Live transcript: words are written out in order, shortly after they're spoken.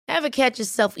Ever catch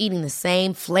yourself eating the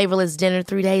same flavorless dinner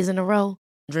 3 days in a row?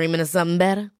 Dreaming of something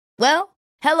better? Well,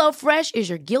 HelloFresh is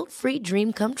your guilt-free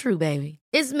dream come true, baby.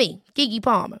 It's me, Keke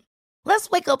Palmer. Let's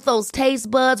wake up those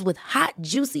taste buds with hot,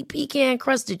 juicy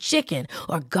pecan-crusted chicken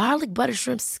or garlic butter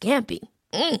shrimp scampi.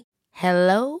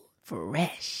 Hello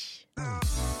Fresh.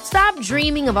 Stop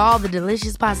dreaming of all the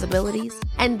delicious possibilities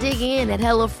and dig in at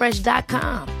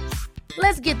HelloFresh.com.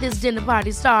 Let's get this dinner party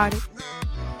started.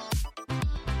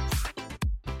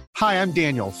 Hi, I'm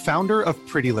Daniel, founder of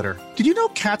Pretty Litter. Did you know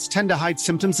cats tend to hide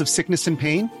symptoms of sickness and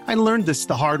pain? I learned this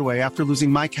the hard way after losing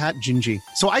my cat, Gingy.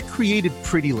 So I created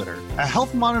Pretty Litter, a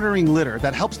health monitoring litter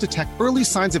that helps detect early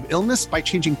signs of illness by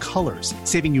changing colors,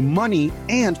 saving you money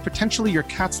and potentially your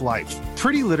cat's life.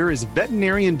 Pretty Litter is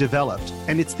veterinarian developed,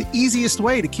 and it's the easiest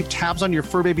way to keep tabs on your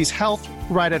fur baby's health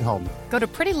right at home. Go to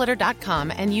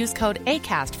prettylitter.com and use code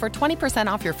ACAST for 20%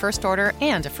 off your first order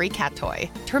and a free cat toy.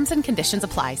 Terms and conditions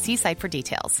apply. See site for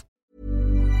details.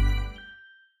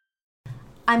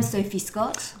 I'm Sophie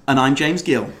Scott. And I'm James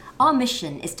Gill. Our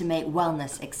mission is to make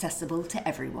wellness accessible to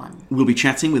everyone. We'll be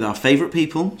chatting with our favourite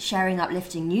people, sharing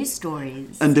uplifting news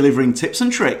stories, and delivering tips and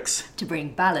tricks to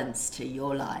bring balance to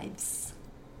your lives.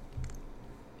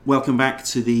 Welcome back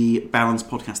to the Balance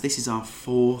Podcast. This is our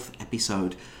 4th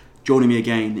episode. Joining me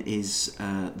again is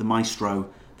the maestro,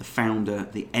 the founder,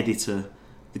 the editor,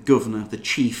 the governor, the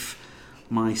chief,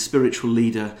 my spiritual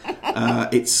leader.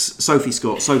 It's Sophie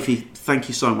Scott. Sophie, thank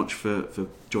you so much for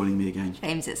joining me again.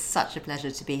 James, it's such a pleasure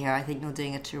to be here. I think you're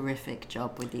doing a terrific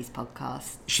job with these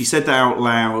podcasts. She said that out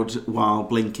loud while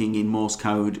blinking in Morse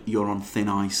code. You're on thin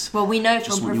ice. Well, we know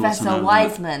from Professor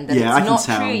Wiseman that it's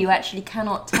not true. You actually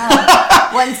cannot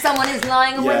tell when someone is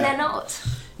lying and when they're not.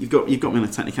 You've got me on a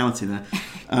technicality there.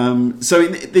 So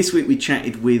this week we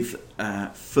chatted with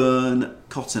Fearne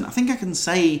Cotton. I think I can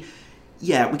say,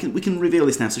 we can reveal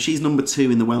this now. So she's number 2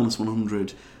 in the Wellness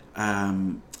 100.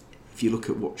 If you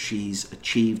look at what she's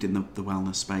achieved in the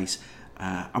wellness space,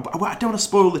 I don't want to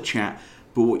spoil the chat,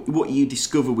 but what you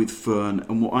discover with Fearne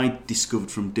and what I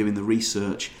discovered from doing the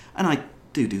research, and I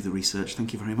do the research,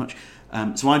 thank you very much.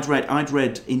 So I'd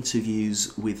read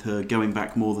interviews with her going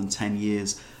back more than 10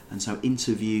 years, and so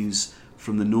interviews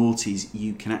from the noughties,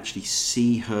 you can actually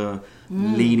see her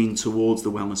leaning towards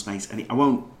the wellness space, and I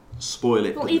won't spoil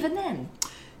it. Well, even then?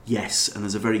 Yes, and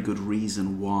there's a very good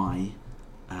reason why.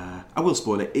 I will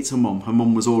spoil it. It's her mum. Her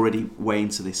mum was already way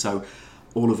into this, so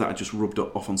all of that just rubbed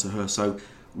off onto her. So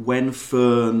when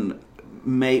Fearne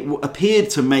appeared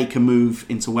to make a move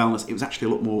into wellness, it was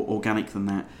actually a lot more organic than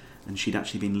that, and she'd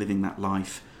actually been living that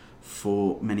life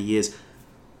for many years.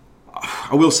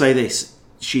 I will say this,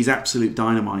 she's absolute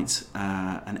dynamite,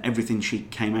 and everything she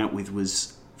came out with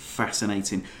was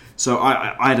fascinating. So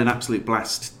I had an absolute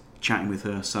blast chatting with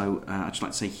her, so I'd just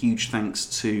like to say huge thanks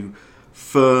to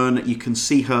Fearne. You can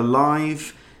see her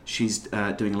live. She's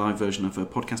doing a live version of her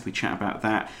podcast. We chat about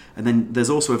that. And then there's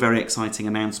also a very exciting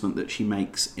announcement that she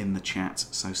makes in the chat,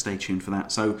 so stay tuned for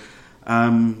that. So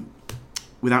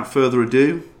without further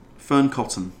ado, Fearne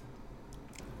Cotton.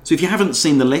 So if you haven't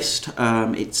seen the list,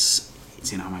 it's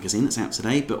in our magazine that's out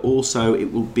today, but also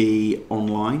it will be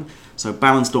online. So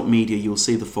balance.media, you'll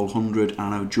see the full 100. I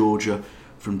know Georgia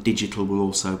from Digital will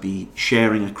also be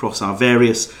sharing across our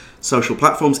various social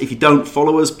platforms. If you don't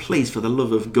follow us, please, for the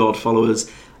love of God, follow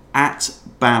us at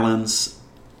Balance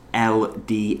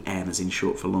LDN, as in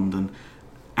short for London,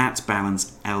 at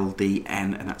Balance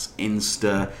LDN, and that's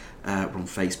Insta, we're on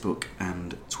Facebook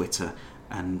and Twitter.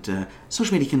 And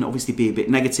social media can obviously be a bit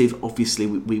negative. Obviously,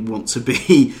 we want to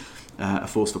be a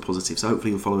force for positive. So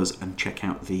hopefully you'll follow us and check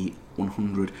out the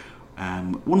 100.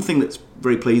 One thing that's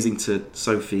very pleasing to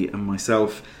Sophie and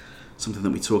myself, something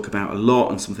that we talk about a lot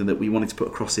and something that we wanted to put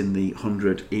across in the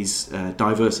 100 is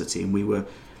diversity. And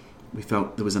we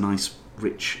felt there was a nice,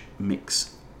 rich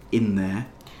mix in there.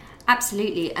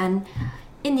 Absolutely. And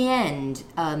in the end,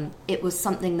 it was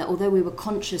something that, although we were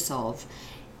conscious of,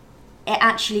 it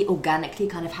actually organically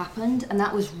kind of happened, and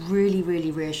that was really, really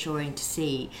reassuring to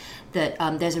see that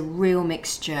there's a real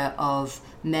mixture of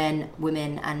men,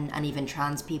 women, and even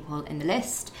trans people in the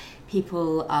list.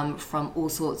 People from all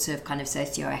sorts of kind of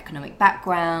socioeconomic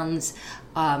backgrounds,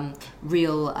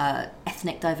 real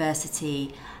ethnic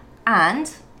diversity,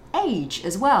 and age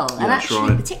as well. Yeah, and actually,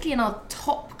 right. Particularly in our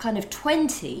top kind of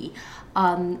 20,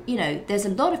 there's a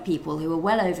lot of people who are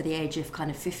well over the age of kind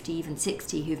of 50, even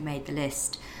 60, who've made the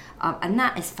list. And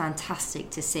that is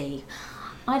fantastic to see.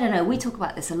 I don't know, we talk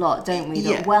about this a lot, don't we?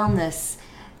 That wellness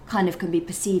kind of can be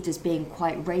perceived as being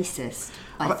quite racist,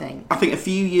 I think. I think a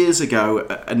few years ago,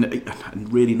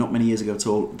 and really not many years ago at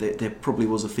all, there probably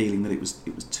was a feeling that it was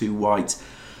too white.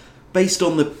 based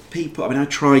on the people, I mean, I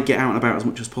try to get out and about as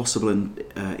much as possible and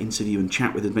interview and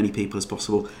chat with as many people as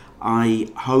possible. I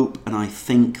hope and I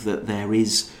think that there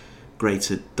is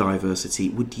greater diversity.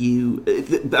 Would you?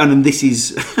 And this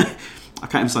is, I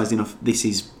can't emphasise enough. This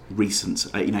is recent.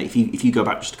 If you go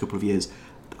back just a couple of years,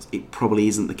 it probably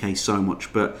isn't the case so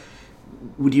much. But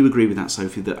would you agree with that,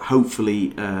 Sophie? That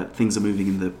hopefully things are moving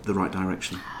in the right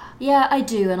direction. Yeah, I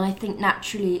do, and I think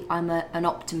naturally I'm an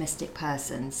optimistic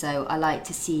person, so I like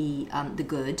to see the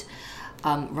good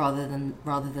rather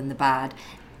than the bad.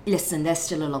 Listen, there's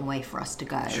still a long way for us to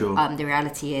go. Sure. The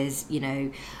reality is,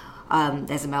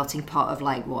 there's a melting pot of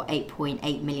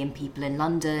 8.8 million people in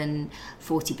London.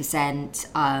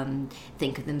 40%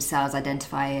 think of themselves,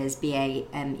 identify as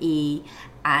BAME,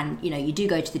 and you do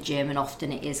go to the gym, and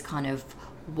often it is kind of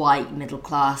white, middle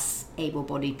class,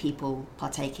 able-bodied people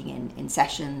partaking in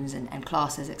sessions and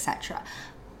classes, etc.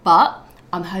 But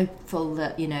I'm hopeful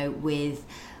that, with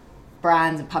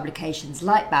brands and publications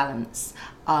like Balance,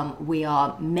 we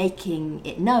are making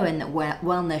it known that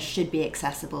wellness should be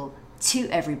accessible to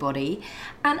everybody.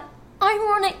 And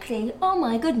ironically, oh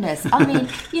my goodness, I mean,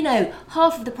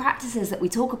 half of the practices that we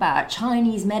talk about,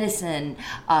 Chinese medicine,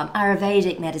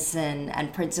 Ayurvedic medicine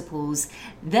and principles,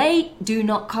 they do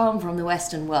not come from the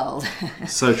Western world.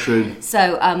 So true.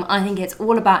 So I think it's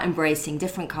all about embracing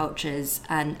different cultures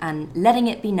and letting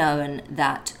it be known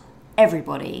that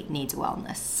everybody needs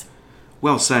wellness.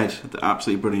 Well said.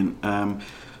 Absolutely brilliant.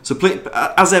 So please,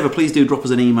 as ever, please do drop us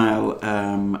an email,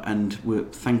 and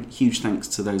huge thanks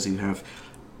to those who have.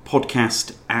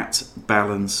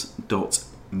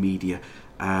 podcast@balance.media.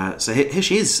 So here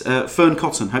she is, Fearne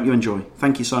Cotton. Hope you enjoy.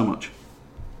 Thank you so much.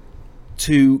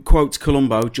 To quote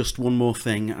Columbo, just one more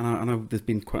thing, and I know there's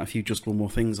been quite a few just one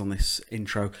more things on this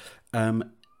intro.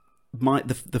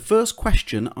 The first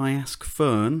question I ask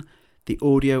Fearne, the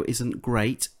audio isn't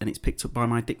great, and it's picked up by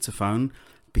my dictaphone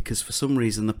because for some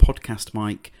reason the podcast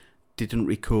mic didn't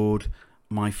record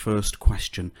my first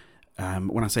question.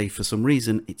 When I say for some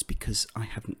reason, it's because I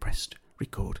hadn't pressed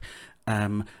record.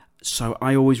 So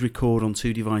I always record on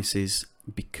two devices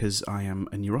because I am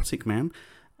a neurotic man,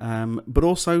 but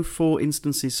also for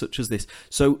instances such as this.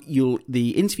 So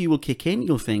the interview will kick in,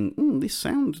 you'll think, this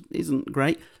sound isn't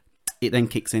great. It then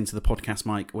kicks into the podcast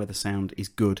mic where the sound is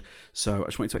good. So I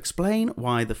just wanted to explain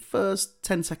why the first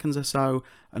 10 seconds or so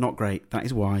are not great. That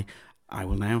is why. I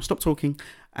will now stop talking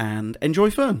and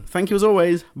enjoy Fearne. Thank you as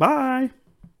always. Bye.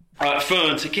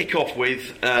 Fearne, to kick off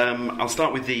with, I'll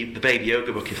start with the baby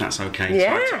yoga book, if that's okay.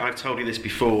 Yeah. So I've told you this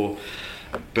before,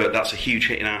 but that's a huge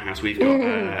hit in our house. We've got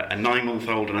a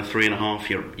 9-month-old and a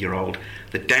 3.5-year-old.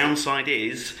 The downside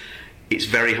is it's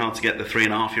very hard to get the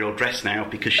 3.5-year-old dressed now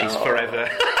because she's forever...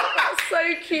 That's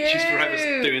so cute. She's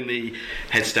forever doing the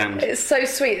headstand. It's so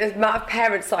sweet. The amount of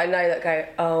parents that I know that go,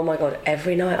 oh my God,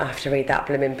 every night I have to read that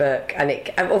blooming book. And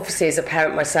obviously as a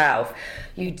parent myself,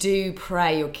 you do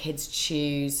pray your kids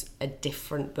choose a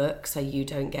different book so you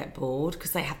don't get bored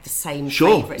because they have the same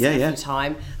favourites every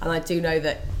time. And I do know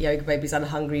that Yoga Babies and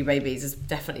Hungry Babies has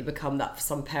definitely become that for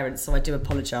some parents, so I do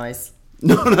apologise.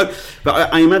 No,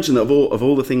 but I imagine that of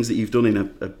all the things that you've done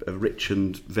in a rich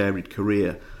and varied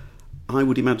career, I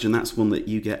would imagine that's one that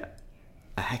you get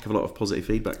a heck of a lot of positive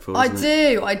feedback for. I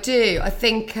do. I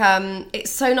think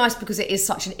it's so nice because it is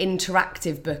such an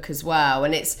interactive book as well,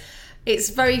 and it's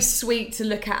very sweet to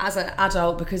look at as an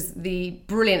adult because the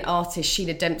brilliant artist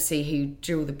Sheena Dempsey, who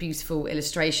drew all the beautiful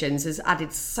illustrations, has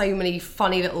added so many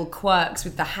funny little quirks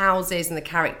with the houses and the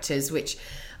characters, which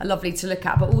are lovely to look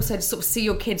at. But also to sort of see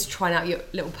your kids trying out your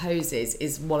little poses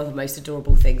is one of the most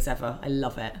adorable things ever. I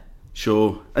love it.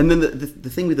 Sure. And then the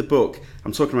thing with the book,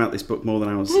 I'm talking about this book more than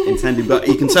I was intending, but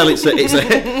you can tell it's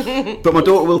a but my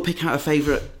daughter will pick out her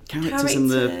favourite characters.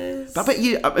 But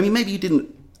I bet maybe you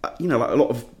didn't, like a lot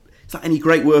of, it's like any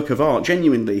great work of art,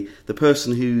 genuinely, the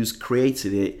person who's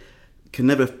created it can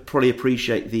never probably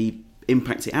appreciate the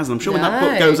impact it has. And I'm sure when that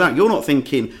book goes out, you're not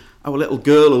thinking, a little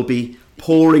girl will be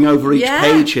poring over each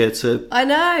page here to... I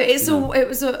know. It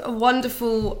was a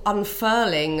wonderful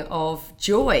unfurling of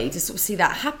joy to sort of see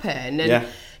that happen. And,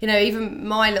 even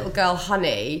my little girl,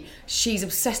 Honey, she's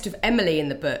obsessed with Emily in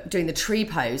the book, doing the tree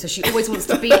pose. So she always wants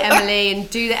to be Emily and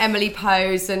do the Emily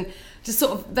pose. And just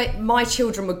sort of, my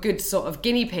children were good sort of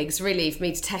guinea pigs, really, for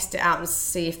me to test it out and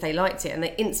see if they liked it. And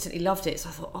they instantly loved it. So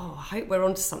I thought, I hope we're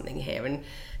onto something here. And,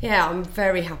 I'm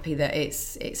very happy that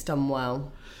it's done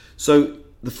well. So...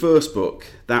 the first book,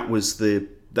 that was the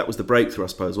breakthrough, I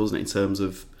suppose, wasn't it, in terms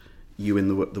of you in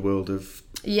the world of...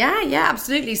 Yeah,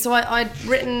 absolutely. So I'd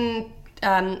written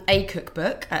a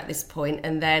cookbook at this point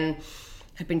and then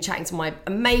had been chatting to my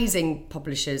amazing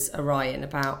publishers, Orion,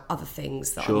 about other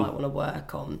things that I might want to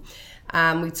work on.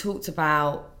 and we talked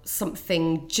about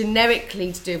something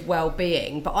generically to do with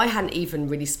well-being, but I hadn't even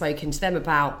really spoken to them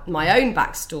about my own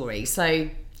backstory. So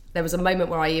there was a moment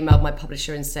where I emailed my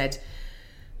publisher and said,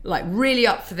 like, really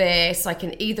up for this. I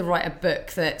can either write a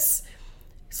book that's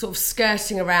sort of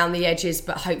skirting around the edges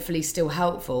but hopefully still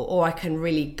helpful, or I can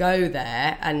really go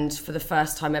there and for the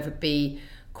first time ever be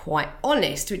quite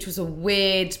honest, which was a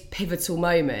weird pivotal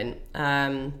moment,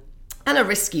 and a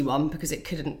risky one because it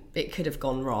could have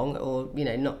gone wrong or, you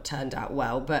know, not turned out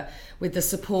well. But with the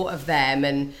support of them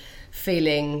and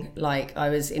feeling like I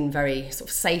was in very sort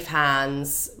of safe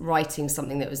hands, writing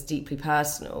something that was deeply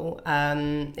personal,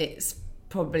 it's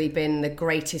probably been the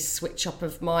greatest switch up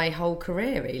of my whole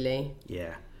career, really.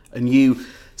 Yeah. And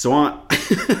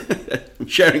I'm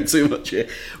sharing too much here.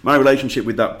 My relationship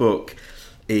with that book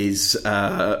is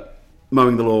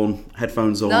mowing the lawn,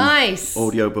 headphones on, nice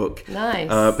audiobook. Nice.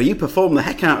 But you perform the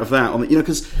heck out of that on, you know,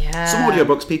 because some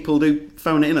audiobooks people do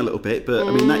phone it in a little bit, but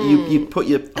I mean that you put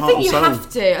your heart and soul. I think you have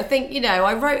to. I think, you know,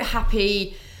 I wrote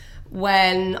Happy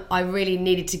when I really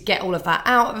needed to get all of that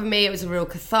out of me. It was a real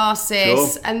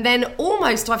catharsis. Sure. And then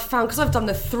almost I've found, because I've done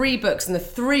the 3 books and the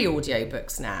 3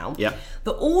 audiobooks now,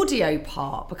 the audio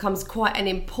part becomes quite an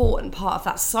important part of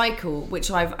that cycle, which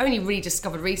I've only really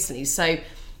discovered recently. So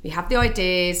you have the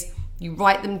ideas, you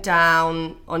write them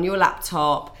down on your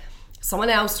laptop, someone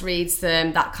else reads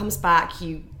them, that comes back,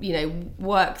 you know,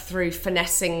 work through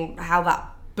finessing how that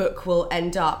book will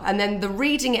end up, and then the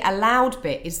reading it aloud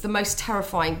bit is the most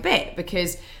terrifying bit,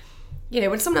 because, you know,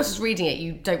 when someone else is reading it,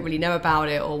 you don't really know about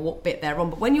it or what bit they're on,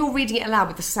 but when you're reading it aloud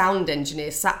with the sound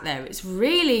engineer sat there, it's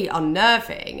really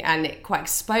unnerving and quite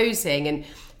exposing, and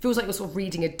feels like you're sort of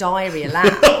reading a diary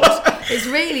aloud. It's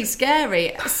really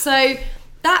scary. So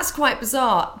that's quite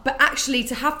bizarre, but actually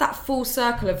to have that full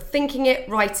circle of thinking it,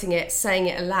 writing it, saying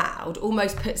it aloud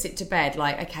almost puts it to bed.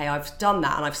 Like, okay, I've done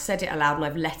that and I've said it aloud and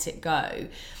I've let it go. And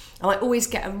I always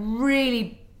get a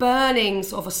really burning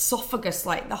sort of esophagus,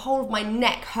 like the whole of my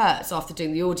neck hurts after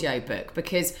doing the audiobook,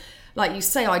 because like you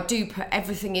say, I do put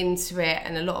everything into it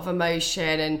and a lot of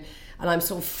emotion, and I'm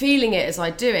sort of feeling it as I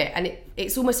do it, and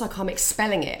it's almost like I'm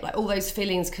expelling it. Like all those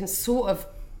feelings can sort of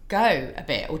go a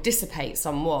bit or dissipate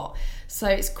somewhat. So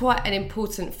it's quite an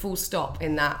important full stop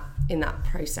in that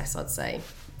process, I'd say.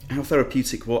 How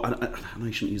therapeutic? Well, I know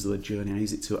you shouldn't use the word journey. I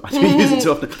use it too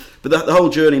often. But the whole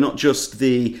journey, not just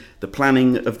the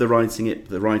planning of the writing it,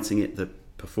 the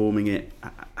performing it.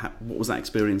 What was that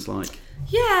experience like?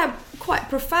 Yeah, quite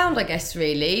profound, I guess,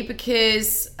 really,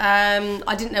 because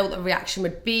I didn't know what the reaction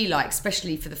would be like,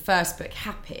 especially for the first book,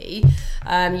 Happy.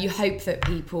 You hope that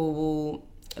people will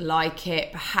like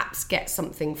it, perhaps get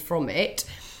something from it,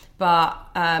 but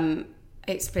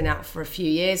it's been out for a few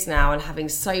years now, and having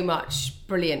so much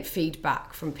brilliant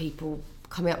feedback from people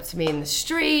coming up to me in the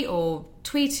street or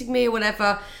tweeting me or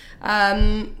whatever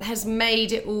has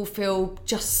made it all feel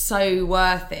just so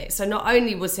worth it. So not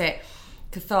only was it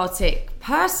cathartic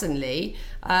personally,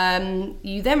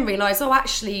 you then realise, oh,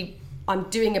 actually I'm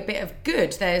doing a bit of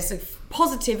good. There's a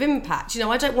positive impact. You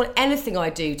know, I don't want anything I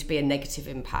do to be a negative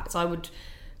impact. I would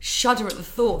shudder at the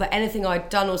thought that anything I'd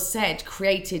done or said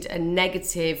created a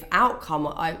negative outcome.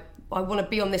 I want to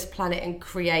be on this planet and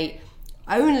create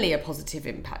only a positive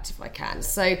impact if I can.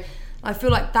 So I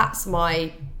feel like that's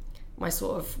my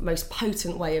sort of most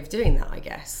potent way of doing that, I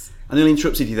guess. I nearly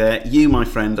interrupted you there. You, my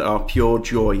friend, are pure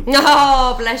joy.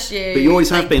 Oh, bless you. But you always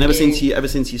have been ever since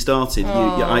you started.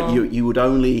 You would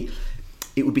only.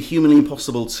 It would be humanly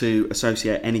impossible to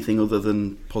associate anything other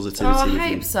than positivity. Oh, I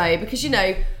hope so, because, you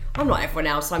know, I'm not everyone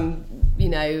else. I'm, you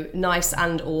know, nice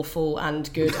and awful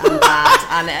and good and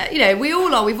bad. And, you know, we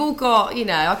all are. We've all got, you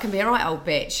know, I can be a right old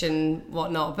bitch and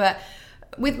whatnot. But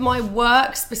with my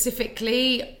work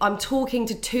specifically, I'm talking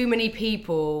to too many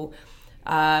people,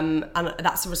 and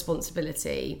that's a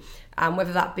responsibility. And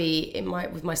whether that be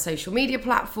with my social media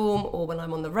platform or when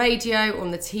I'm on the radio or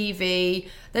on the TV,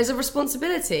 there's a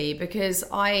responsibility, because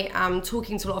I am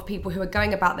talking to a lot of people who are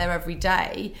going about their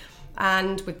everyday.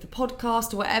 And with the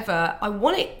podcast or whatever, I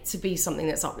want it to be something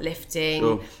that's uplifting.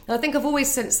 Sure. And I think I've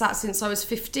always sensed that since I was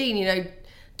 15. You know,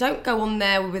 don't go on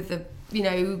there with a, you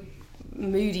know,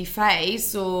 moody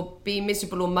face or be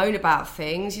miserable or moan about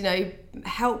things. You know,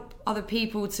 help other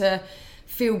people to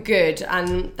feel good,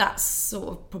 and that's sort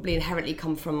of probably inherently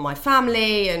come from my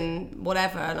family and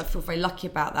whatever, and I feel very lucky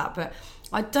about that. But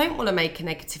I don't want to make a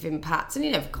negative impact, and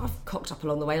you know, I've cocked up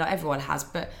along the way like everyone has,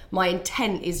 but my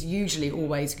intent is usually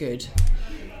always good.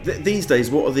 These days,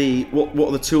 what are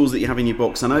the tools that you have in your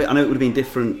box? I know it would have been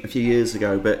different a few years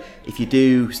ago, but if you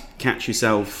do catch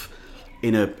yourself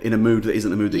in a mood that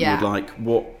isn't the mood that you would like,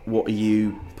 what are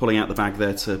you pulling out the bag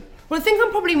there to Well, I think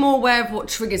I'm probably more aware of what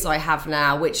triggers I have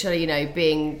now, which are,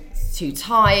 being too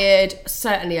tired,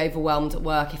 certainly overwhelmed at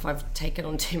work if I've taken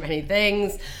on too many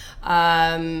things,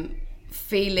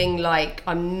 feeling like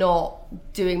I'm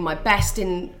not doing my best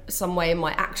in some way in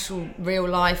my actual real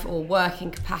life or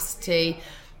working capacity.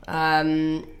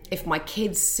 If my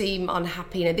kids seem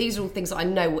unhappy, these are all things that I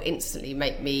know will instantly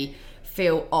make me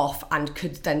feel off and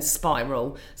could then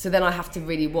spiral. So then I have to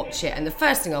really watch it. And the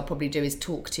first thing I'll probably do is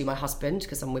talk to my husband,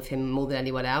 because I'm with him more than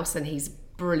anyone else, and he's a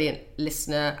brilliant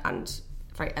listener and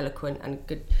very eloquent and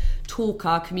good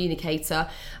talker, communicator.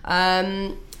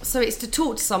 So it's to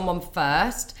talk to someone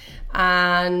first,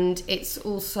 and it's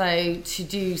also to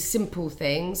do simple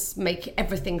things, make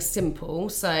everything simple.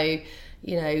 So,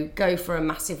 go for a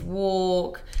massive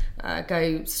walk,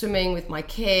 go swimming with my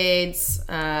kids,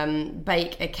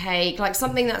 bake a cake, like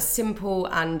something that's simple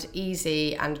and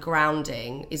easy and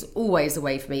grounding is always a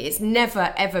way for me. It's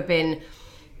never ever been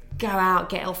go out,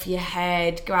 get off your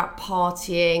head, go out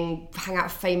partying, hang out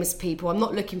with famous people. I'm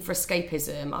not looking for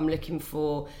escapism. I'm looking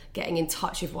for getting in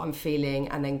touch with what I'm feeling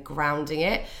and then grounding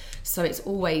it. So it's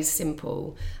always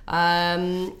simple.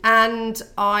 And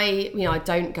I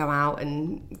don't go out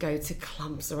and go to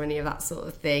clubs or any of that sort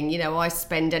of thing. I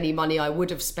spend any money I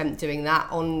would have spent doing that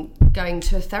on going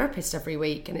to a therapist every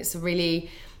week. And it's a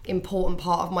really important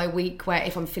part of my week where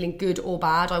if I'm feeling good or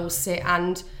bad, I will sit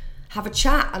and have a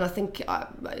chat. And I think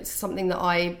it's something that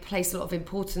I place a lot of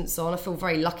importance on. I feel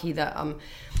very lucky that I'm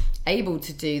able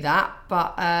to do that.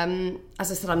 But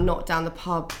as I said, I'm not down the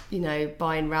pub,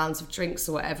 buying rounds of drinks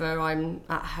or whatever. I'm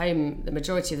at home the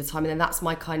majority of the time. And then that's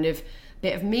my kind of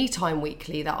bit of me time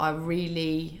weekly that I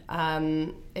really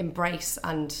embrace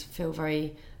and feel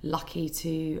very lucky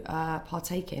to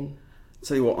partake in.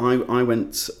 Tell you what, I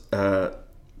went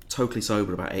totally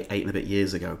sober about eight and a bit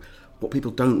years ago. What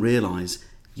people don't realise,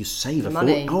 you save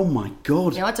money. Oh my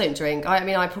God. I don't drink.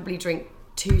 I probably drink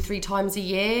 2-3 times a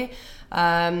year.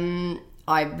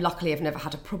 I luckily have never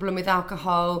had a problem with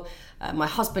alcohol. My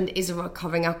husband is a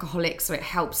recovering alcoholic, so it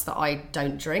helps that I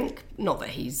don't drink. Not that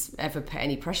he's ever put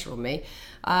any pressure on me.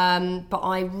 But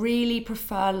I really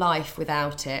prefer life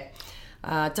without it.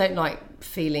 I don't like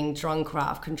feeling drunk or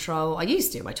out of control. I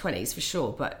used to in my 20s for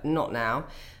sure, but not now.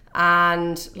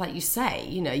 And like you say,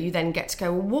 you then get to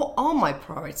go, well, what are my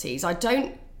priorities? I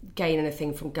don't gain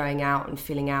anything from going out and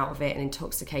feeling out of it and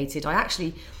intoxicated. I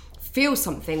actually feel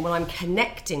something when I'm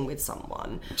connecting with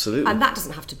someone. Absolutely. And that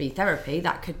doesn't have to be therapy.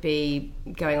 That could be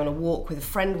going on a walk with a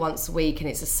friend once a week and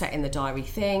it's a set in the diary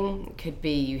thing. It could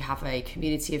be you have a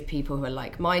community of people who are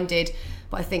like-minded.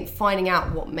 But I think finding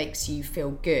out what makes you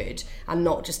feel good and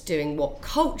not just doing what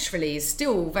culturally is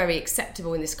still very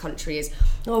acceptable in this country is,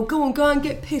 go and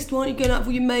get pissed, why aren't you going out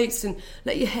with your mates and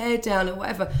let your hair down or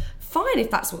whatever. Fine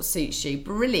if that's what suits you,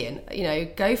 brilliant,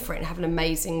 go for it and have an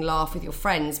amazing laugh with your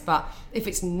friends. But if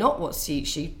it's not what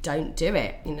suits you, don't do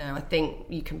it. I think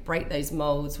you can break those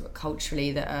molds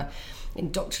culturally that are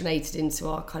indoctrinated into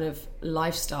our kind of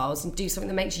lifestyles and do something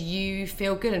that makes you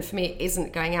feel good. And for me, it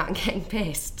isn't going out and getting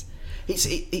pissed.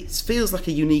 It feels like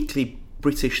a uniquely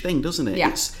British thing, doesn't it?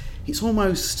 Yeah. It's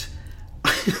almost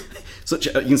you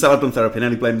can say I've done therapy and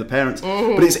only blame the parents,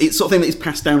 but it's sort of thing that is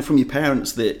passed down from your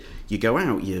parents, that you go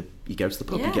out, you go to the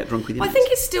pub, you get drunk with your mates. I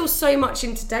think it's still so much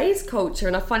in today's culture,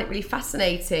 and I find it really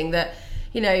fascinating that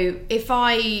if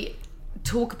I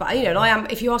talk about and I am,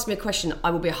 if you ask me a question, I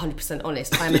will be 100%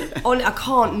 honest. I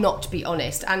can't not be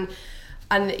honest, and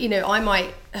I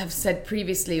might have said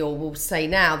previously or will say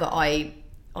now that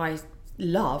I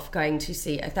love going to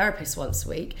see a therapist once a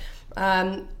week.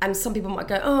 And some people might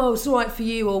go, oh, it's all right for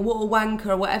you, or what a wanker,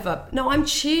 or whatever. No, I'm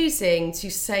choosing to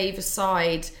save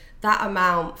aside that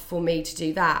amount for me to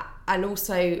do that, and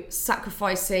also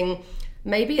sacrificing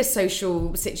maybe a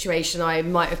social situation I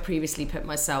might have previously put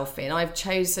myself in. I've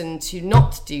chosen to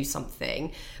not do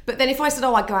something. But then if I said,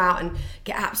 I go out and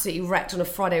get absolutely wrecked on a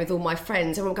Friday with all my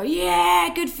friends, everyone would go,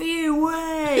 yeah, good for you,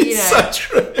 way. It's so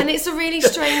true. And it's a really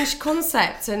strange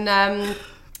concept,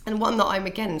 and one that I'm,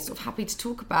 again, sort of happy to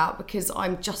talk about, because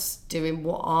I'm just doing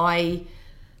what I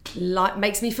like,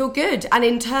 makes me feel good. And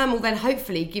in turn will then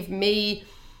hopefully give me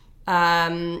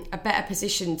a better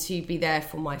position to be there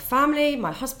for my family,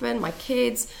 my husband, my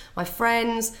kids, my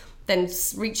friends, then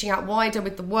reaching out wider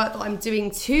with the work that I'm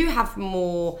doing to have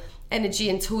more energy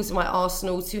and tools in my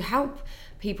arsenal to help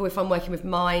people. If I'm working with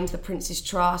Mind, the Prince's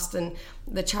Trust, and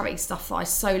the charity stuff that I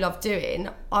so love doing,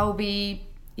 I'll be,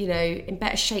 in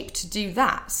better shape to do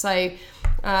that. So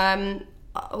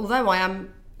although I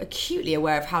am acutely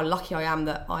aware of how lucky I am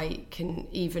that I can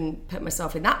even put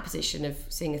myself in that position of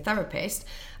seeing a therapist,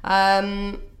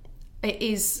 it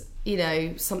is,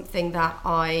 something that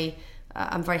I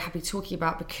I'm very happy talking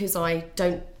about, because I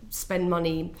don't spend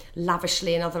money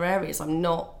lavishly in other areas. I'm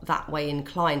not that way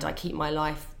inclined. I keep my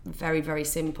life very, very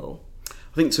simple.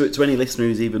 I think to any listener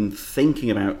who's even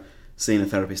thinking about seeing a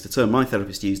therapist, the term my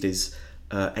therapist used is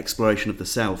exploration of the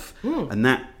self, and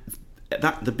that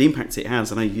the impact it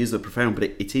has. I know you use the profound, but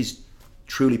it is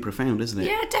truly profound, isn't it?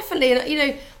 Yeah, definitely.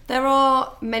 And there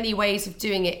are many ways of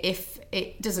doing it if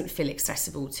it doesn't feel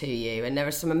accessible to you. And there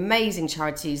are some amazing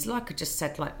charities, like I just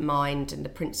said, like Mind and the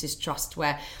Prince's Trust,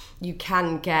 where you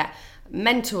can get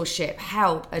mentorship,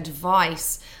 help,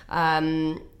 advice.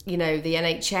 The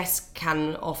NHS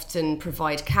can often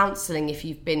provide counselling if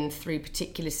you've been through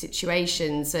particular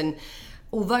situations. And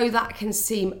although that can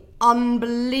seem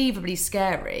unbelievably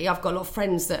scary, I've got a lot of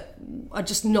friends that are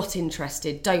just not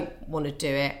interested, don't want to do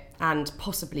it, and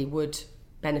possibly would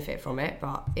benefit from it,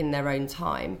 but in their own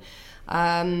time.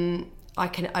 I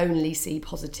can only see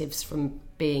positives from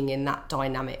being in that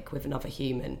dynamic with another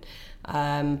human.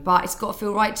 But it's got to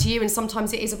feel right to you, and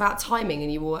sometimes it is about timing,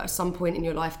 and you will at some point in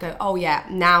your life go, oh yeah,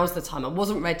 now's the time. I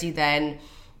wasn't ready then,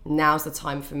 now's the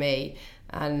time for me.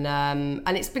 And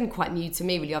it's been quite new to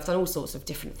me, really. I've done all sorts of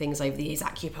different things over the years,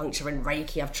 acupuncture and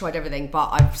Reiki. I've tried everything, but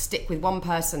I stick with one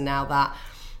person now that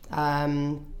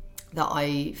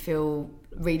I feel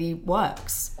really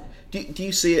works. Do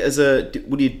you see it as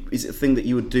is it a thing that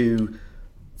you would do?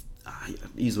 I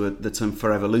use the term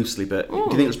forever loosely, but do you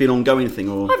think it'll be an ongoing thing?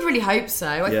 Or I really hope so.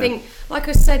 I think, like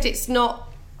I said, it's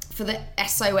not for the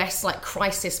SOS like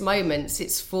crisis moments.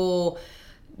 It's for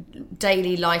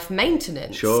daily life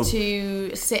maintenance. Sure.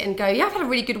 To sit and go, yeah, I've had a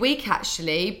really good week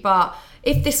actually, but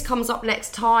if this comes up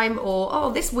next time,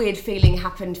 or this weird feeling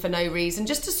happened for no reason,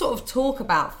 just to sort of talk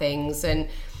about things and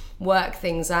work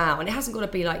things out. And it hasn't got to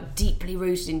be like deeply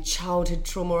rooted in childhood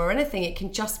trauma or anything. It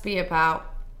can just be about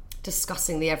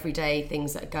discussing the everyday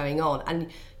things that are going on, and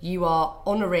you are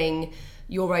honouring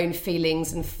your own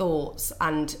feelings and thoughts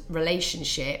and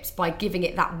relationships by giving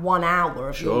it that 1 hour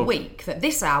of your week. That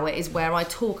this hour is where I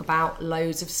talk about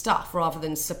loads of stuff, rather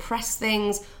than suppress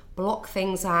things, block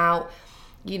things out,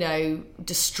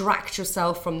 distract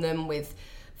yourself from them with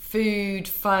food,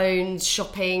 phones,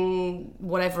 shopping,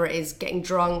 whatever it is, getting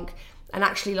drunk, and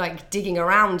actually like digging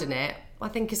around in it, I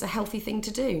think is a healthy thing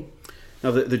to do.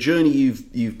 Now, the journey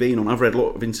you've been on, I've read a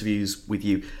lot of interviews with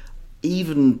you.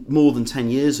 Even more than 10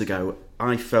 years ago,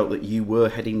 I felt that you were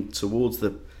heading towards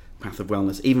the path of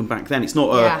wellness. Even back then, it's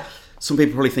not some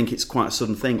people probably think it's quite a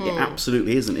sudden thing. It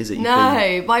absolutely isn't, is it?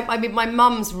 My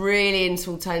mum's really into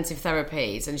alternative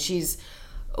therapies, and she's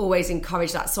always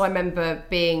encouraged that. So I remember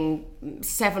being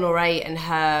 7 or 8 and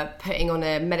her putting on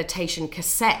a meditation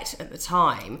cassette at the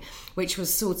time, which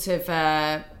was sort of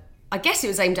I guess it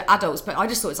was aimed at adults, but I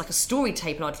just thought it was like a story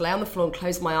tape, and I'd lay on the floor and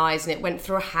close my eyes, and it went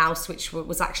through a house, which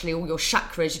was actually all your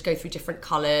chakras. You'd go through different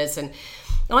colours, and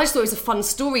I just thought it was a fun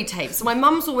story tape. So my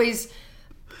mum's always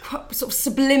sort of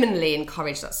subliminally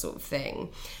encouraged that sort of thing.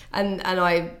 And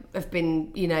I have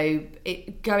been,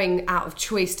 going out of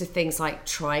choice to things like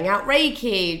trying out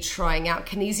Reiki, trying out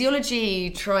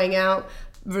kinesiology, trying out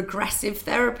regressive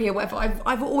therapy or whatever.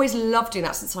 I've always loved doing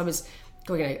that since I was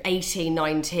 18,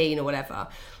 19 or whatever,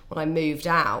 when I moved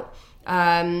out.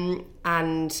 And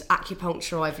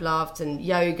acupuncture I've loved, and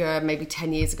yoga maybe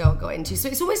 10 years ago I got into. So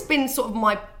it's always been sort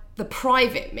of the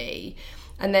private me.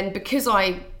 And then because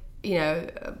I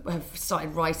have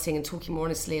started writing and talking more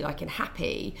honestly, like in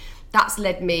Happy, that's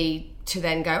led me to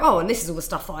then go, and this is all the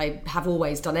stuff that I have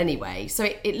always done anyway. So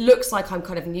it looks like I'm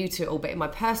kind of new to it all, but in my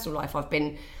personal life I've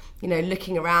been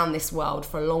looking around this world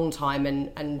for a long time,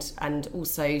 and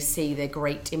also see the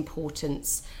great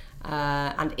importance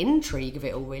and intrigue of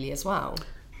it all really as well.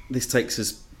 This takes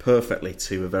us perfectly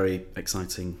to a very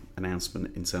exciting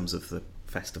announcement in terms of the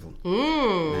festival.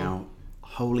 Now,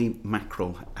 holy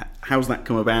mackerel, how's that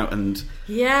come about? And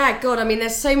God, I mean,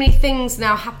 there's so many things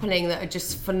now happening that are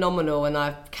just phenomenal, and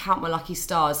I count my lucky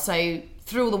stars. So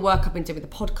through all the work I've been doing with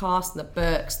the podcast and the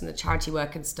books and the charity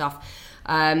work and stuff,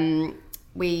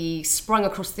 we sprung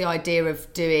across the idea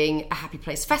of doing a Happy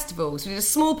Place festival. So we did a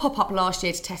small pop-up last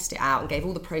year to test it out and gave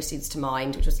all the proceeds to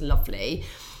Mind, which was lovely.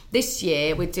 This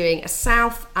year we're doing a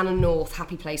South and a North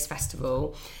Happy Place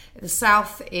festival. The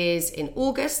South is in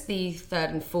August, the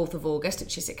 3rd and 4th of August at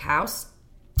Chiswick House.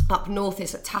 Up north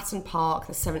is at Tatton Park,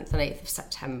 the 7th and 8th of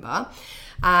September.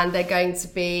 And they're going to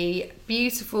be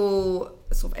beautiful,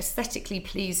 sort of aesthetically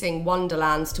pleasing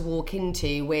wonderlands to walk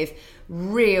into with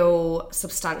real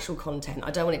substantial content.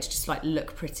 I don't want it to just like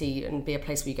look pretty and be a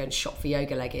place where you go and shop for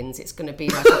yoga leggings. It's going to be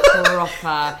like a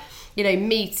proper,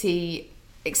 meaty,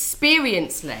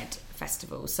 experience-led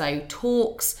festival. So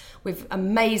talks with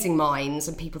amazing minds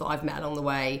and people that I've met along the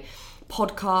way,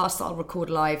 podcasts that I'll record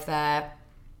live there.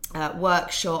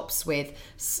 Workshops with,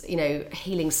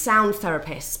 healing sound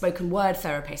therapists, spoken word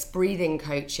therapists, breathing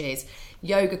coaches,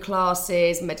 yoga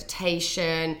classes,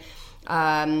 meditation,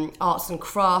 arts and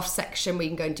crafts section where you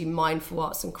can go and do mindful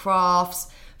arts and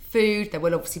crafts, food. There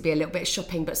will obviously be a little bit of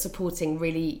shopping, but supporting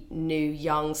really new,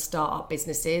 young start-up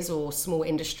businesses or small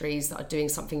industries that are doing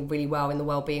something really well in the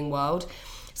wellbeing world.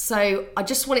 So I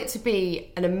just want it to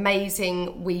be an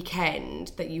amazing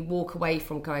weekend that you walk away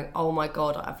from going, oh my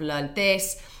God, I've learned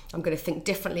this. I'm going to think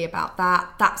differently about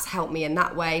that. That's helped me in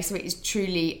that way. So it is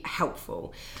truly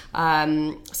helpful.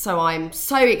 So I'm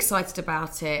so excited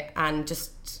about it, and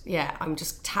I'm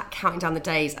just counting down the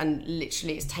days, and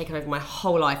literally it's taken over my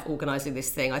whole life organising this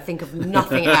thing. I think of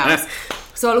nothing else.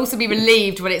 So I'll also be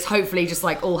relieved when it's hopefully just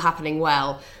like all happening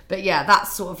well. But yeah,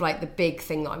 that's sort of like the big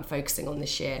thing that I'm focusing on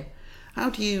this year. How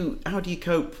do you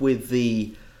cope with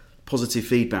the positive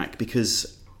feedback?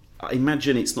 Because I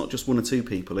imagine it's not just one or two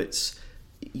people. It's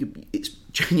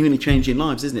genuinely changing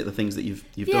lives, isn't it? The things that you've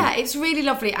done. Yeah, it's really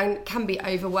lovely and can be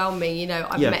overwhelming.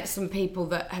 I've met some people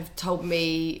that have told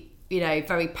me,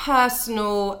 very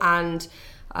personal and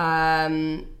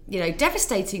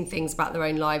devastating things about their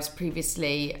own lives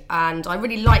previously, and I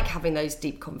really like having those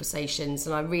deep conversations,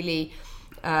 and I really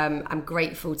I'm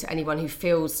grateful to anyone who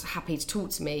feels happy to talk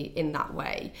to me in that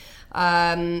way.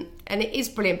 And it is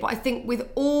brilliant. But I think with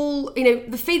all,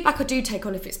 the feedback I do take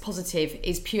on, if it's positive,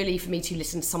 is purely for me to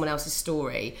listen to someone else's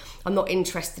story. I'm not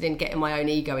interested in getting my own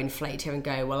ego inflated here and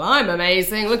go, well, I'm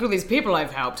amazing. Look at all these people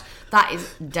I've helped. That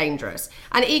is dangerous.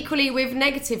 And equally with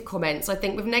negative comments, I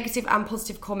think with negative and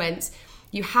positive comments,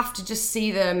 you have to just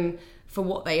see them for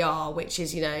what they are, which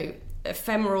is,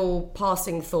 ephemeral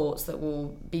passing thoughts that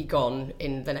will be gone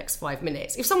in the next 5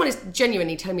 minutes. If someone is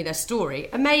genuinely telling me their story,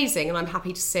 amazing, and I'm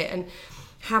happy to sit and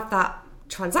have that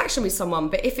transaction with someone.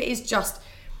 But if it is just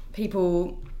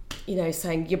people,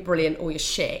 saying you're brilliant or you're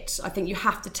shit, I think you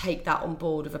have to take that on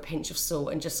board with a pinch of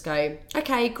salt and just go,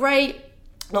 okay, great,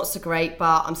 not so great,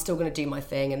 but I'm still going to do my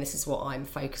thing, and this is what I'm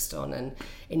focused on and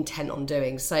intent on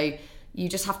doing. So you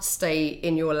just have to stay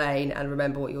in your lane and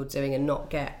remember what you're doing and not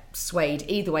get swayed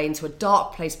either way into a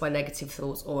dark place by negative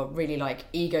thoughts or a really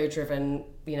ego-driven,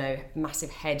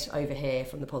 massive head over here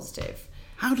from the positive.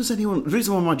 How does anyone, the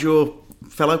reason why my jaw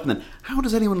fell open then, how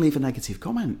does anyone leave a negative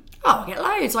comment? Oh, I get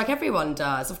loads, like everyone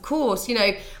does. Of course,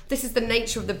 this is the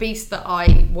nature of the beast that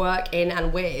I work in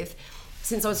and with.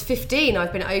 Since I was 15,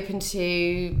 I've been open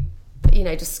to,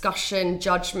 discussion,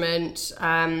 judgment.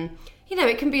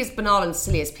 It can be as banal and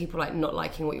silly as people not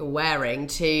liking what you're wearing,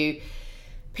 to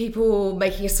people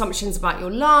making assumptions about your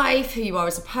life, who you are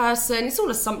as a person. It's all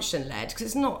assumption led because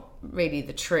it's not really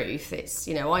the truth. It's,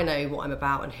 I know what I'm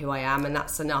about and who I am, and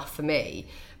that's enough for me.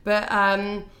 But,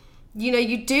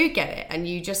 you do get it, and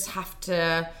you just have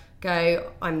to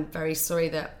go, I'm very sorry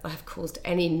that I have caused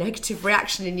any negative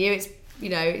reaction in you.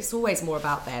 It's always more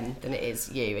about them than it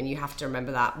is you, and you have to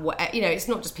remember that. It's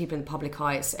not just people in the public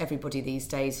eye, it's everybody these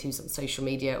days who's on social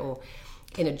media or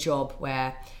in a job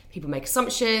where people make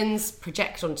assumptions,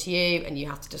 project onto you, and you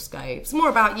have to just go, it's more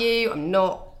about you, I'm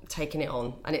not taking it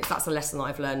on. And that's a lesson that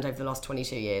I've learned over the last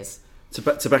 22 years. To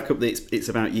back up the it's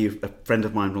about you, a friend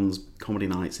of mine runs comedy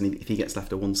nights, and if he gets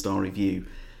left a 1-star review,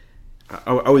 I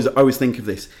always think of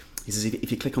this. He says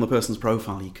if you click on the person's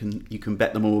profile, you can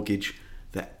bet the mortgage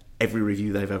that every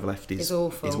review they've ever left is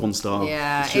awful. Is 1 star.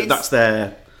 Yeah, that's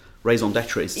their raison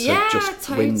d'etre, is to just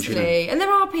totally. whinge. And there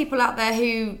are people out there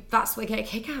who that's what they get a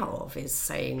kick out of, is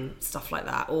saying stuff like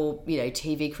that, or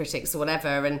TV critics or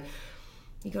whatever, and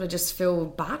you got to just feel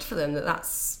bad for them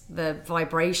that's the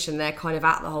vibration they're kind of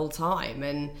at the whole time.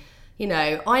 And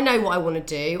I know what I want to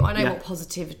do. I know what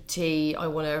positivity I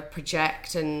want to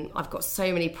project, and I've got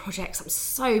so many projects I'm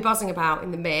so buzzing about in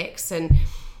the mix, and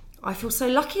I feel so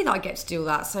lucky that I get to do all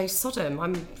that. So Sodom,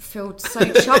 I feel so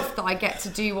chuffed that I get to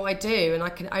do what I do, and I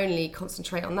can only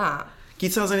concentrate on that. Can you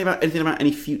tell us anything about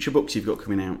any future books you've got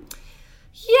coming out?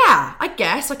 Yeah, I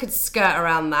guess I could skirt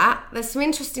around that. There's some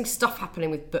interesting stuff happening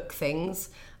with book things.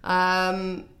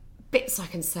 Bits I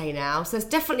can say now. So there's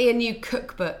definitely a new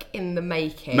cookbook in the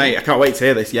making. Mate, I can't wait to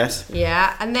hear this, yes.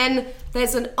 Yeah, and then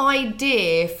there's an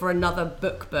idea for another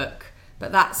book,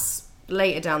 but that's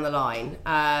later down the line.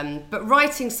 But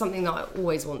writing something that I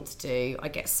always want to do. I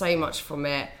get so much from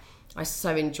it. I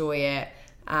so enjoy it,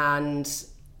 and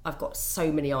I've got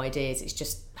so many ideas. It's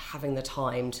just having the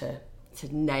time to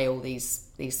nail these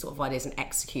sort of ideas and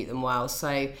execute them well.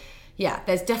 So yeah,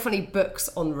 there's definitely books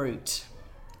en route.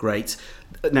 Great.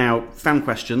 Now, fan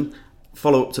question.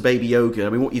 follow-up to baby yoga, I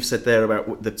mean, what you've said there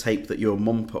about the tape that your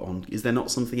mum put on, is there not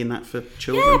something in that for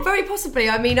children? Yeah, very possibly.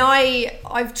 I mean,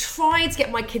 I've tried to get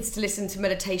my kids to listen to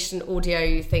meditation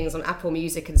audio things on Apple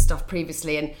Music and stuff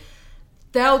previously, and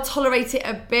they'll tolerate it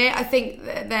a bit. I think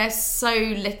they're so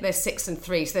little, they're 6 and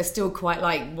 3, so they're still quite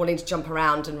like wanting to jump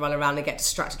around and run around and get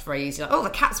distracted very easily. Like, oh, the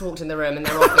cat's walked in the room and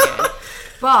they're off again.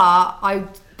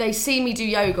 But they see me do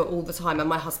yoga all the time, and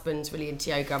my husband's really into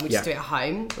yoga, and we just do it at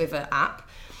home with an app.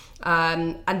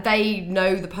 And they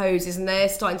know the poses and they're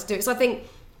starting to do it. So I think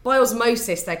by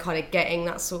osmosis, they're kind of getting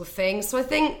that sort of thing. So I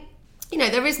think, you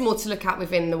know, there is more to look at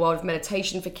within the world of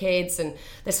meditation for kids, and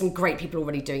there's some great people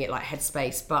already doing it like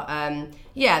Headspace. But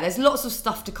yeah, there's lots of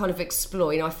stuff to kind of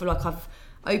explore. You know, I feel like I've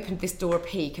opened this door a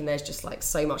peek, and there's just like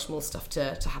so much more stuff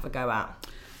to have a go at.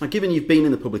 Now, given you've been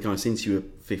in the public eye since you were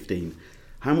 15,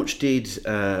 how much did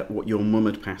what your mum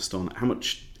had passed on, how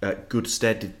much good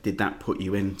stead did that put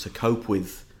you in to cope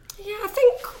with? Yeah, I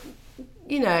think,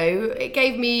 you know, it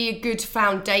gave me a good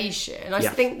foundation. I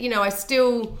think, you know, I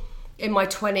still, in my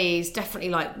 20s,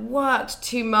 definitely like worked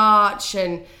too much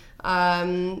and,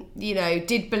 you know,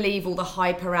 did believe all the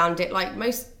hype around it. Like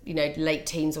most, you know, late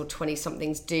teens or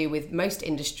 20-somethings do with most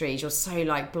industries. You're so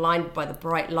like blinded by the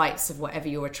bright lights of whatever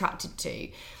you're attracted to.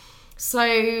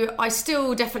 So I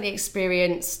still definitely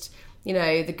experienced, you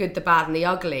know, the good, the bad and the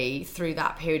ugly through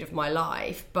that period of my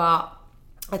life. But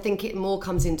I think it more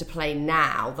comes into play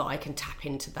now that I can tap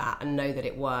into that and know that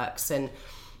it works, and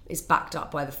is backed up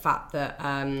by the fact that,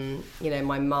 you know,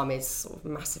 my mum is sort of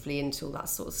massively into all that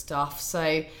sort of stuff.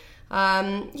 So,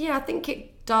 yeah, I think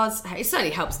it does. It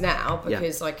certainly helps now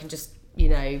because I can just, you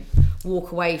know,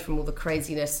 walk away from all the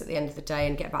craziness at the end of the day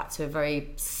and get back to a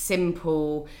very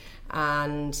simple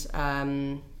and,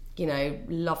 you know,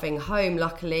 loving home,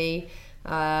 luckily,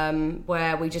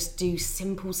 where we just do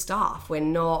simple stuff. We're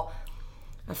not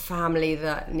a family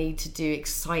that need to do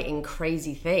exciting,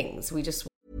 crazy things. We just...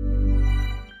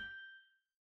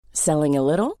 Selling a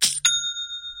little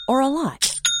or a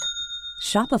lot?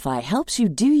 Shopify helps you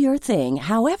do your thing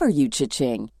however you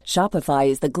cha-ching. Shopify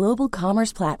is the global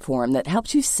commerce platform that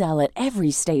helps you sell at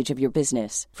every stage of your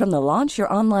business. From the launch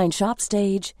your online shop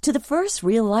stage to the first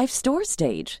real-life store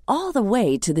stage, all the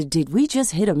way to the did we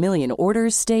just hit a million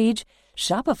orders stage.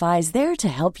 Shopify's there to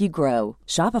help you grow.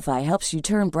 Shopify helps you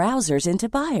turn browsers into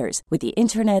buyers with the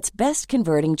internet's best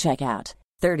converting checkout.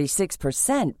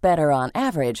 36% better on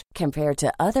average compared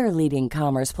to other leading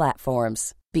commerce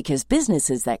platforms. Because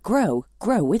businesses that grow,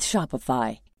 grow with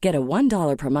Shopify. Get a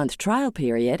 $1 per month trial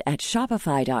period at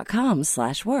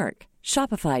shopify.com/work.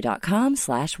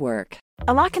 Shopify.com/work.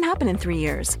 A lot can happen in 3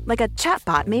 years, like a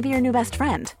chatbot may be your new best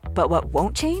friend. But what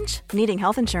won't change? Needing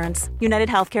health insurance. United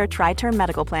Healthcare Tri-Term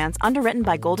Medical Plans, underwritten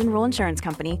by Golden Rule Insurance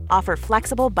Company, offer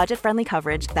flexible, budget-friendly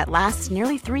coverage that lasts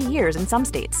nearly 3 years in some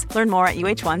states. Learn more at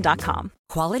uh1.com.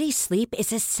 Quality sleep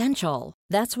is essential.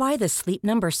 That's why the Sleep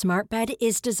Number Smart Bed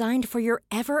is designed for your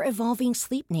ever-evolving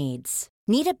sleep needs.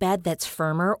 Need a bed that's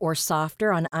firmer or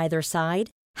softer on either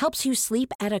side? Helps you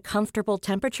sleep at a comfortable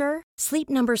temperature? Sleep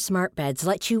Number Smart Beds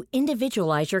let you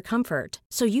individualize your comfort,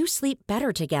 so you sleep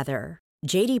better together.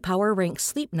 J.D. Power ranks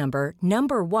Sleep Number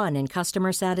 #1 in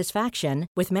customer satisfaction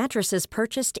with mattresses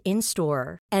purchased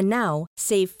in-store. And now,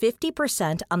 save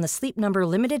 50% on the Sleep Number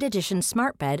Limited Edition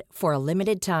Smart Bed for a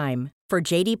limited time. For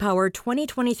J.D. Power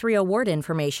 2023 award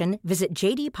information, visit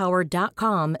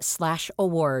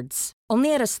jdpower.com/awards.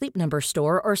 Only at a Sleep Number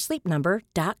store or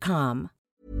sleepnumber.com.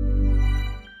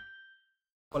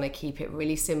 I want to keep it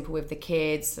really simple with the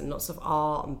kids and lots of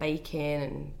art and baking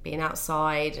and being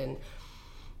outside and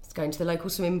going to the local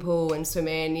swimming pool and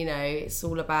swimming. You know, it's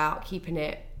all about keeping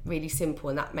it really simple,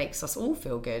 and that makes us all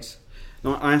feel good.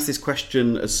 Now, I asked this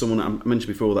question as someone, I mentioned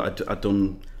before that I'd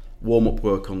done warm-up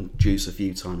work on Juice a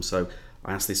few times, so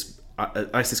I asked this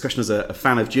question as a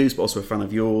fan of Juice but also a fan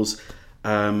of yours.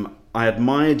 I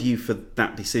admired you for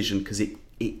that decision because it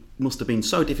must have been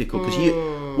so difficult,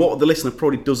 because what the listener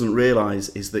probably doesn't realise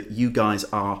is that you guys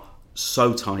are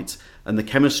so tight, and the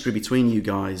chemistry between you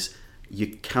guys, you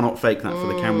cannot fake that for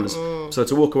the cameras. So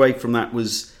to walk away from that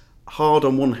was hard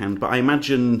on one hand, but I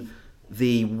imagine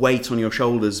the weight on your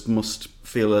shoulders must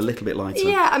feel a little bit lighter.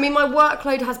 Yeah, I mean, my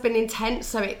workload has been intense,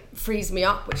 so it frees me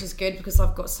up, which is good because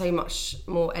I've got so much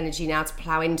more energy now to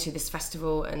plough into this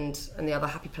festival and the other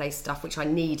Happy Place stuff, which I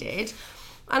needed.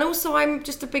 And also, I'm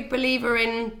just a big believer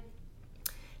in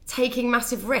taking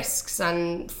massive risks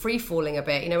and free-falling a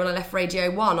bit. You know, when I left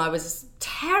Radio 1, I was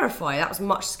terrified. That was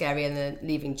much scarier than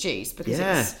leaving Juice because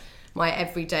it's my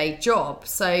everyday job.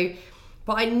 So,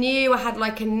 but I knew I had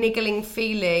like a niggling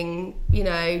feeling, you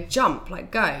know, jump, like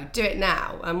go, do it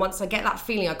now. And once I get that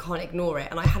feeling, I can't ignore it.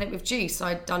 And I had it with Juice.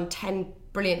 I'd done 10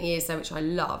 brilliant years there, which I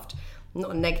loved.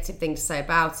 Not a negative thing to say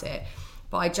about it,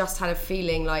 but I just had a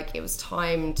feeling like it was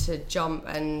time to jump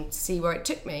and see where it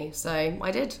took me. So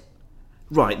I did.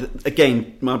 Right,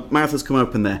 again, my mouth has come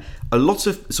open there.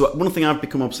 So one thing I've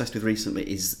become obsessed with recently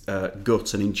is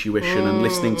gut and intuition and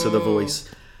listening to the voice.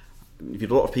 You've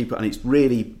had a lot of people, and it's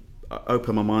really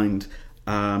opened my mind.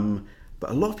 But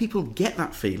a lot of people get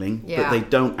that feeling, but they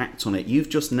don't act on it. You've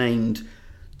just named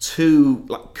 2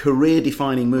 like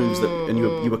career-defining moves and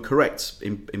you were correct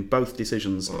in both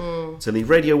decisions. To leave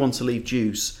Radio 1, to leave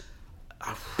Juice.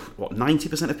 What,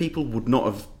 90% of people would not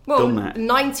have done that?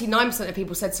 99% of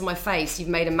people said to my face, "You've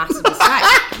made a massive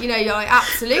mistake." You know, I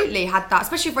absolutely had that,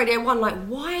 especially with Radio 1. Like,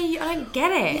 why? I don't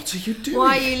get it. What are you doing?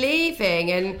 Why are you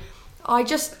leaving? And I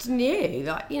just knew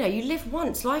that, you know, you live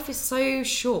once. Life is so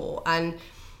short, and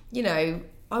you know,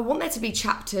 I want there to be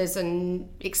chapters and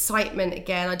excitement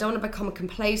again. I don't want to become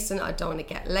complacent. I don't want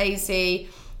to get lazy.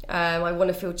 I want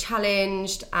to feel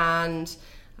challenged, and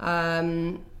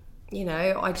you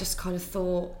know, I just kind of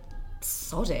thought,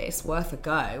 sod it, it's worth a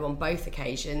go on both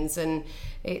occasions, and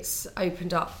it's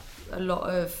opened up a lot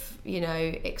of, you know,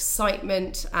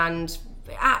 excitement and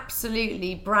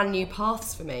absolutely brand new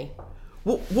paths for me.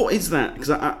 What is that? Because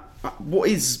what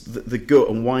is the gut,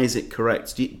 and why is it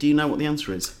correct? Do you know what the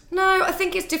answer is? No, I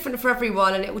think it's different for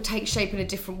everyone, and it will take shape in a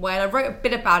different way. And I wrote a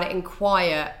bit about it in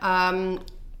Quiet.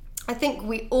 I think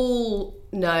we all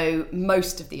know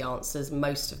most of the answers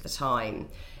most of the time.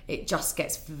 It just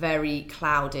gets very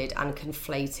clouded and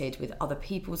conflated with other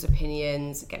people's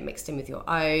opinions, get mixed in with your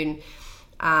own,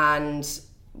 and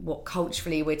what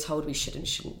culturally we're told we should and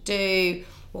shouldn't do,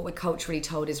 what we're culturally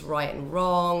told is right and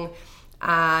wrong.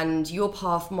 And your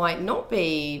path might not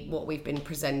be what we've been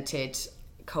presented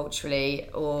culturally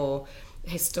or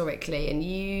historically, and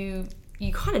you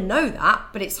kind of know that,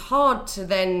 but it's hard to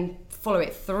then follow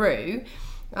it through.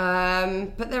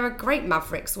 But there are great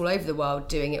mavericks all over the world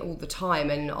doing it all the time,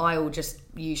 and I will just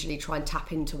usually try and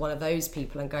tap into one of those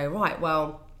people and go, right,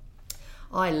 well,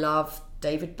 I love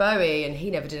David Bowie and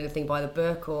he never did anything by the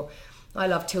book, or I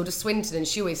love Tilda Swinton and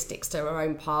she always sticks to her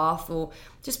own path, or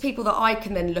just people that I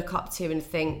can then look up to and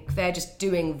think they're just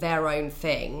doing their own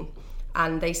thing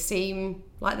and they seem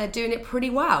like they're doing it pretty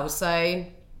well. So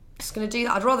just going to do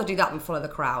that. I'd rather do that than follow the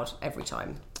crowd every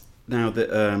time. Now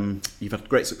that you've had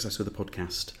great success with the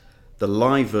podcast, the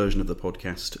live version of the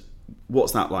podcast,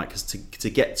 what's that like? Because to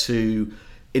get to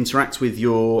interact with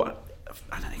your,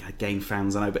 I don't think I gain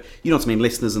fans, I know, but you know what I mean,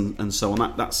 listeners and so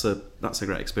on. That's a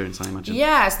great experience, I imagine.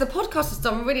 Yeah, so the podcast has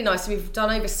done really nice. We've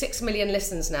done over 6 million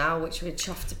listens now, which we're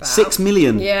chuffed about. 6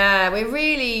 million? Yeah, we're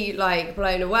really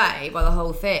blown away by the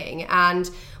whole thing, and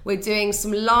we're doing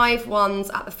some live ones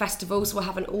at the festival, so we'll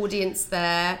have an audience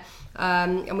there.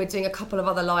 And we're doing a couple of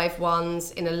other live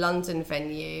ones in a London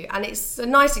venue, and it's a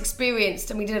nice experience.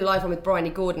 And we did a live one with Bryony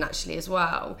Gordon actually as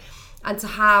well, and to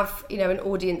have, you know, an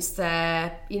audience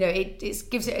there, you know, it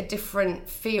gives it a different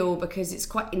feel because it's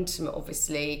quite intimate,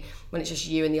 obviously, when it's just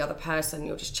you and the other person.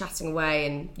 You're just chatting away,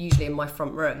 and usually in my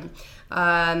front room,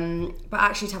 but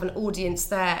actually to have an audience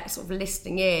there sort of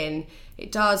listening in,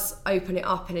 it does open it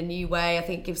up in a new way. I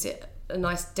think it gives it a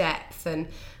nice depth, and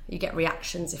you get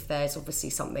reactions if there's obviously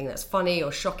something that's funny or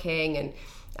shocking,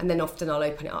 and then often I'll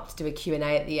open it up to do a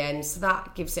Q&A at the end, so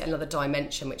that gives it another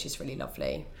dimension, which is really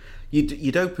lovely.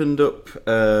 You'd opened up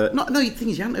the thing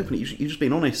is you hadn't opened it, you've just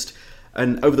been honest.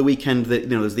 And over the weekend,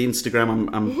 there's the Instagram,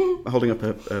 I'm holding up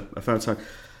a photo,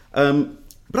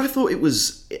 but I thought I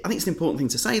think it's an important thing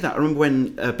to say that. I remember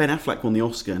when Ben Affleck won the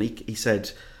Oscar, and he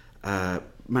said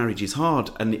marriage is hard,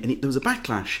 and there was a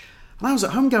backlash, and I was at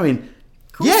home going,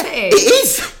 yeah, it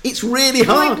is. It's really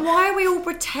hard. Like, why are we all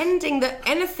pretending that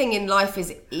anything in life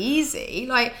is easy?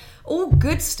 Like, all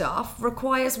good stuff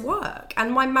requires work,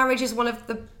 and my marriage is one of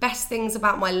the best things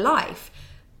about my life.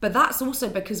 But that's also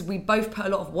because we both put a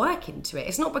lot of work into it.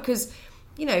 It's not because,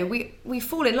 you know, we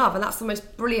fall in love and that's the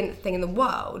most brilliant thing in the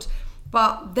world.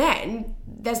 But then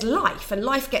there's life, and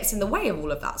life gets in the way of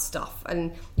all of that stuff.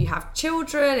 And you have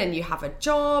children, and you have a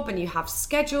job, and you have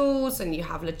schedules, and you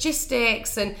have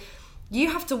logistics, and you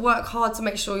have to work hard to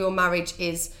make sure your marriage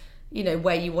is, you know,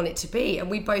 where you want it to be. And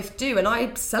we both do. And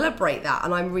I celebrate that.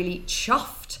 And I'm really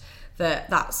chuffed that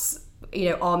that's, you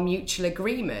know, our mutual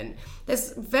agreement.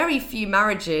 There's very few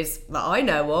marriages that I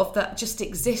know of that just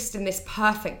exist in this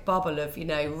perfect bubble of, you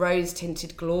know,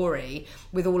 rose-tinted glory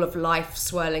with all of life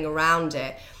swirling around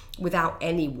it without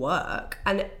any work.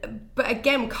 But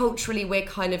again, culturally, we're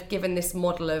kind of given this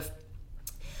model of,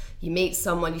 you meet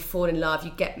someone, you fall in love,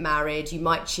 you get married, you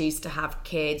might choose to have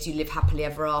kids, you live happily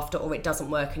ever after, or it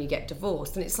doesn't work and you get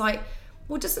divorced. And it's like,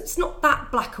 well, it's not that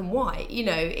black and white. You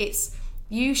know, it's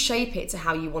you shape it to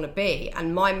how you want to be.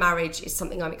 And my marriage is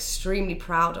something I'm extremely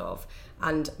proud of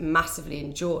and massively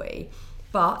enjoy.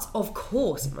 But of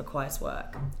course it requires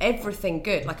work. Everything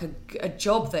good, like a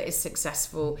job that is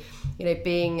successful, you know,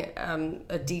 being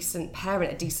a decent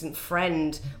parent, a decent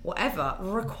friend, whatever,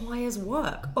 requires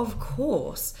work, of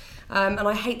course. And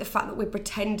I hate the fact that we're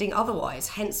pretending otherwise.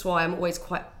 Hence why I'm always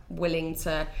quite willing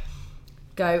to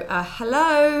go,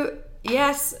 hello,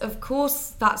 yes, of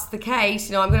course that's the case.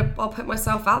 You know, I'll put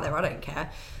myself out there. I don't care.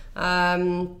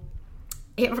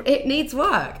 It needs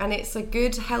work, and it's a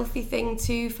good, healthy thing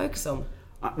to focus on.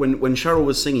 When Cheryl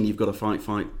was singing, "You've got to fight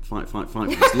for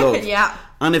this love," yeah.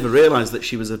 I never realised that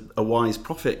she was a wise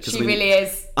prophet. She really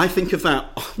is. I think of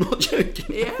that. I'm not joking.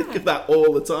 Yeah. I think of that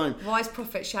all the time. Wise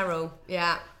prophet Cheryl.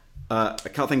 Yeah. I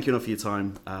can't thank you enough for your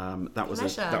time. That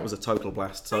was a total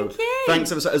blast. So thank you.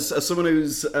 Thanks as someone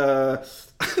who's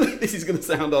this is going to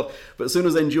sound odd, but as soon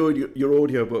as I enjoyed your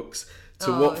audiobooks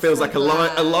to what feels like a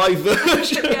live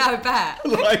version. Yeah, I bet. A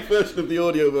live version of the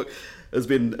audiobook has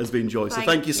been joy. So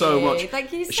thank you so much.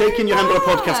 Thank you so Shaking your much. hand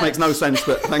on a podcast makes no sense,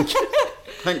 but thank you.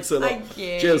 Thanks a lot. Thank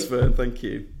you. Cheers, Fearne. Thank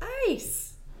you.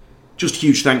 Nice. Just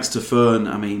huge thanks to Fearne.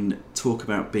 I mean, talk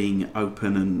about being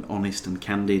open and honest and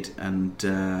candid, and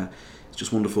it's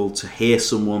just wonderful to hear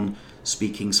someone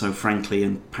speaking so frankly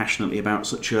and passionately about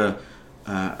such an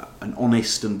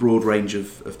honest and broad range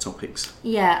of topics.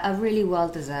 Yeah, a really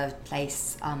well-deserved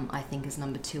place, I think, is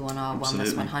number 2 on our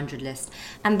Absolutely. Wellness 100 list.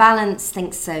 And Balance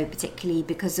thinks so, particularly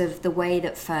because of the way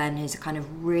that Fearne is kind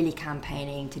of really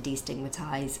campaigning to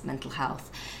destigmatise mental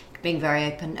health, being very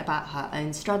open about her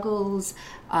own struggles,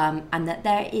 and that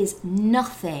there is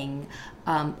nothing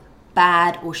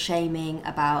bad or shaming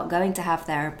about going to have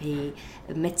therapy,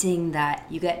 admitting that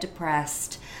you get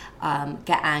depressed,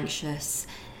 get anxious.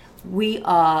 We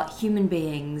are human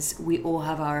beings. We all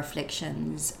have our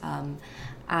afflictions.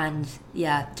 And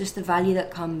yeah, just the value that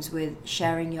comes with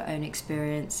sharing your own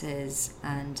experiences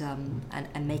and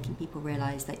making people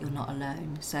realise that you're not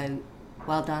alone. So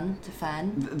well done to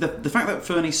Fearne. The fact that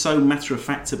Fearne is so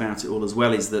matter-of-fact about it all as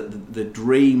well is that the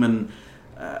dream, and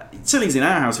it certainly is in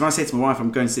our house. If I say to my wife I'm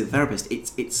going to see the therapist,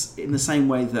 it's in the same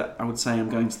way that I would say I'm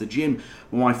going to the gym.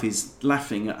 My wife is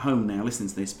laughing at home now listening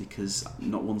to this, because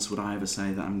not once would I ever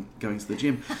say that I'm going to the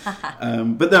gym.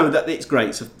 But no, it's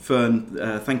great. So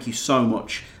Fearne, thank you so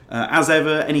much. As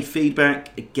ever, any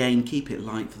feedback, again, keep it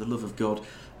light for the love of God.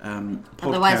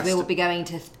 Otherwise we will be going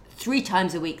to 3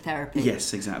 times a week therapy.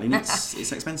 Yes, exactly. And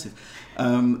it's expensive.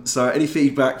 So any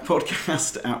feedback,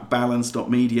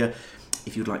 podcast@balance.media.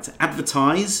 If you'd like to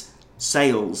advertise,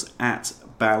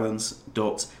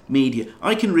 sales@balance.media.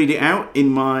 I can read it out in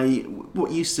my,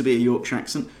 what used to be a Yorkshire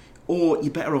accent, or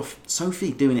you're better off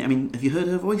Sophie doing it. I mean, have you heard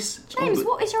her voice? James,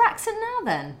 what is your accent now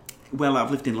then? Well, I've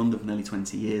lived in London for nearly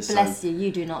 20 years. Bless you, you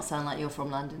do not sound like you're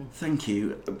from London. Thank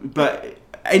you. But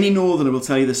any northerner will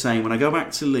tell you the same. When I go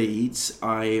back to Leeds,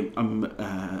 I'm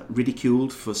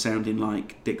ridiculed for sounding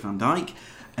like Dick Van Dyke.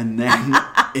 And then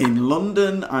in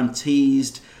London, I'm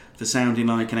teased for sounding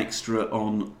like an extra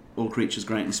on All Creatures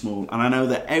Great and Small. And I know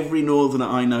that every northerner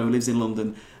I know who lives in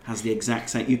London has the exact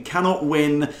same. You cannot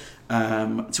win.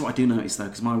 That's what I do notice, though,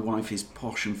 because my wife is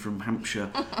posh and from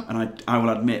Hampshire. And I will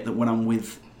admit that when I'm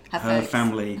with her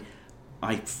family,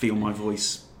 I feel my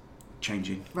voice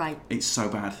changing. Right. It's so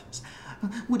bad.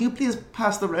 Would you please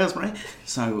pass the rosemary?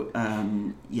 So,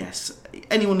 yes.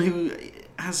 Anyone who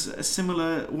has a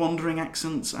similar wandering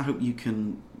accent, I hope you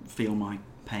can feel my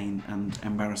pain and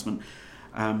embarrassment.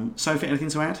 Sophie, anything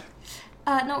to add?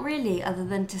 Not really, other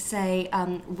than to say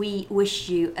we wish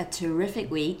you a terrific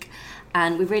week,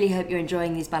 and we really hope you're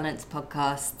enjoying these Balance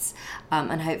podcasts,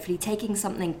 and hopefully taking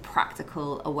something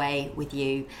practical away with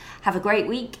you. Have a great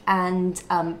week, and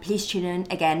please tune in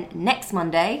again next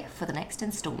Monday for the next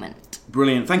instalment.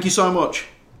 Brilliant. Thank you so much.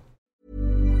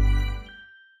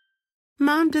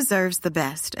 Mom deserves the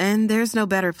best, and there's no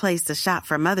better place to shop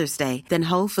for Mother's Day than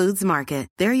Whole Foods Market.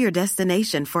 They're your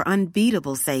destination for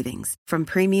unbeatable savings, from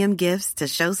premium gifts to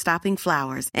show-stopping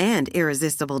flowers and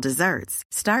irresistible desserts.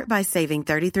 Start by saving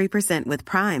 33% with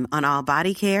Prime on all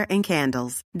body care and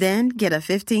candles. Then get a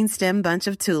 15-stem bunch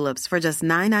of tulips for just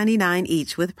 $9.99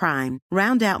 each with Prime.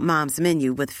 Round out Mom's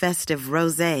menu with festive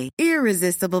rosé,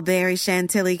 irresistible berry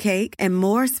chantilly cake, and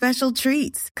more special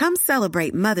treats. Come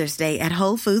celebrate Mother's Day at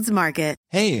Whole Foods Market.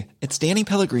 Hey, it's Danny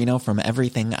Pellegrino from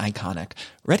Everything Iconic.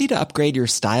 Ready to upgrade your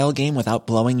style game without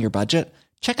blowing your budget?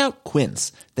 Check out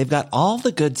Quince. They've got all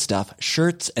the good stuff,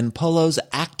 shirts and polos,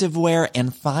 activewear,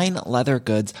 and fine leather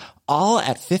goods, all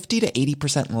at 50 to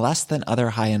 80% less than other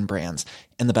high-end brands.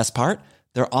 And the best part?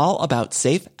 They're all about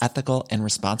safe, ethical, and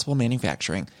responsible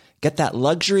manufacturing. Get that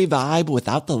luxury vibe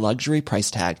without the luxury price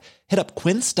tag. Hit up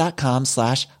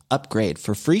quince.com/upgrade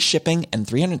for free shipping and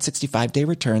 365-day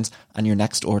returns on your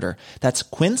next order. That's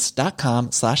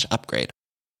quince.com/upgrade.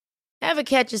 Ever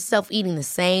catch yourself eating the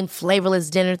same flavorless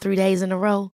dinner 3 days in a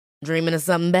row? Dreaming of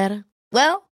something better?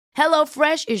 Well,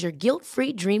 HelloFresh is your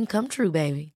guilt-free dream come true,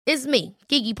 baby. It's me,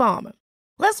 Keke Palmer.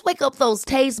 Let's wake up those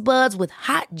taste buds with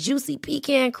hot, juicy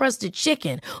pecan-crusted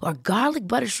chicken or garlic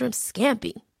butter shrimp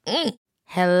scampi.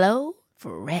 Hello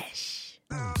Fresh.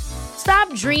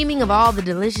 Stop dreaming of all the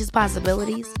delicious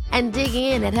possibilities and dig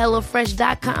in at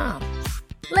HelloFresh.com.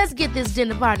 Let's get this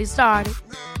dinner party started.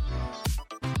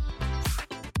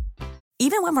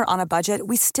 Even when we're on a budget,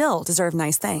 we still deserve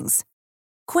nice things.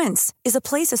 Quince is a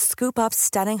place to scoop up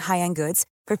stunning high-end goods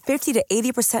for 50 to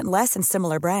 80% less than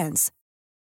similar brands.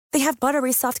 They have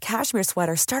buttery soft cashmere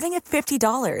sweaters starting at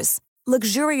 $50,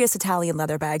 luxurious Italian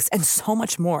leather bags, and so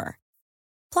much more.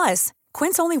 Plus,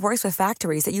 Quince only works with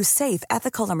factories that use safe,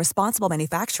 ethical, and responsible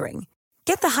manufacturing.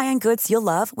 Get the high-end goods you'll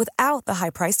love without the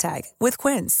high price tag with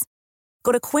Quince.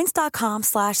 Go to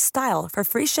quince.com/style for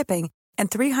free shipping and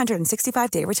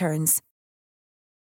 365-day returns.